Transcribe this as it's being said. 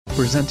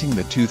Presenting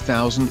the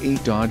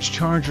 2008 Dodge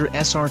Charger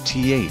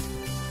SRT8.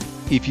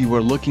 If you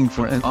are looking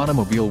for an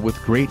automobile with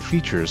great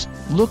features,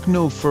 look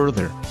no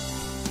further.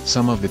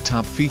 Some of the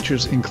top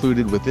features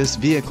included with this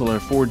vehicle are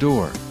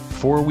 4-door,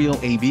 4-wheel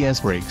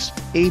ABS brakes,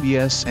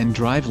 ABS and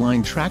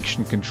driveline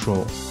traction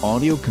control,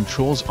 audio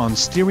controls on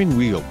steering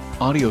wheel,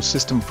 audio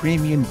system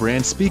premium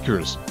brand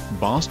speakers,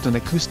 Boston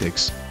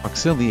acoustics,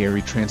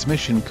 auxiliary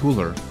transmission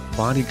cooler,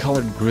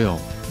 body-colored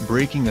grille,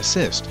 braking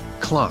assist,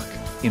 clock,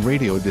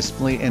 in-radio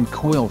display and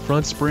coil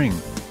front spring.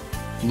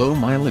 Low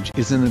mileage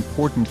is an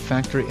important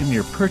factor in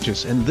your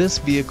purchase, and this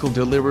vehicle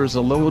delivers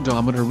a low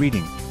odometer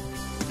reading.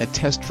 A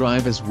test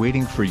drive is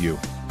waiting for you.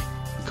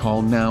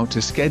 Call now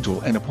to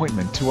schedule an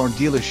appointment to our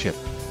dealership.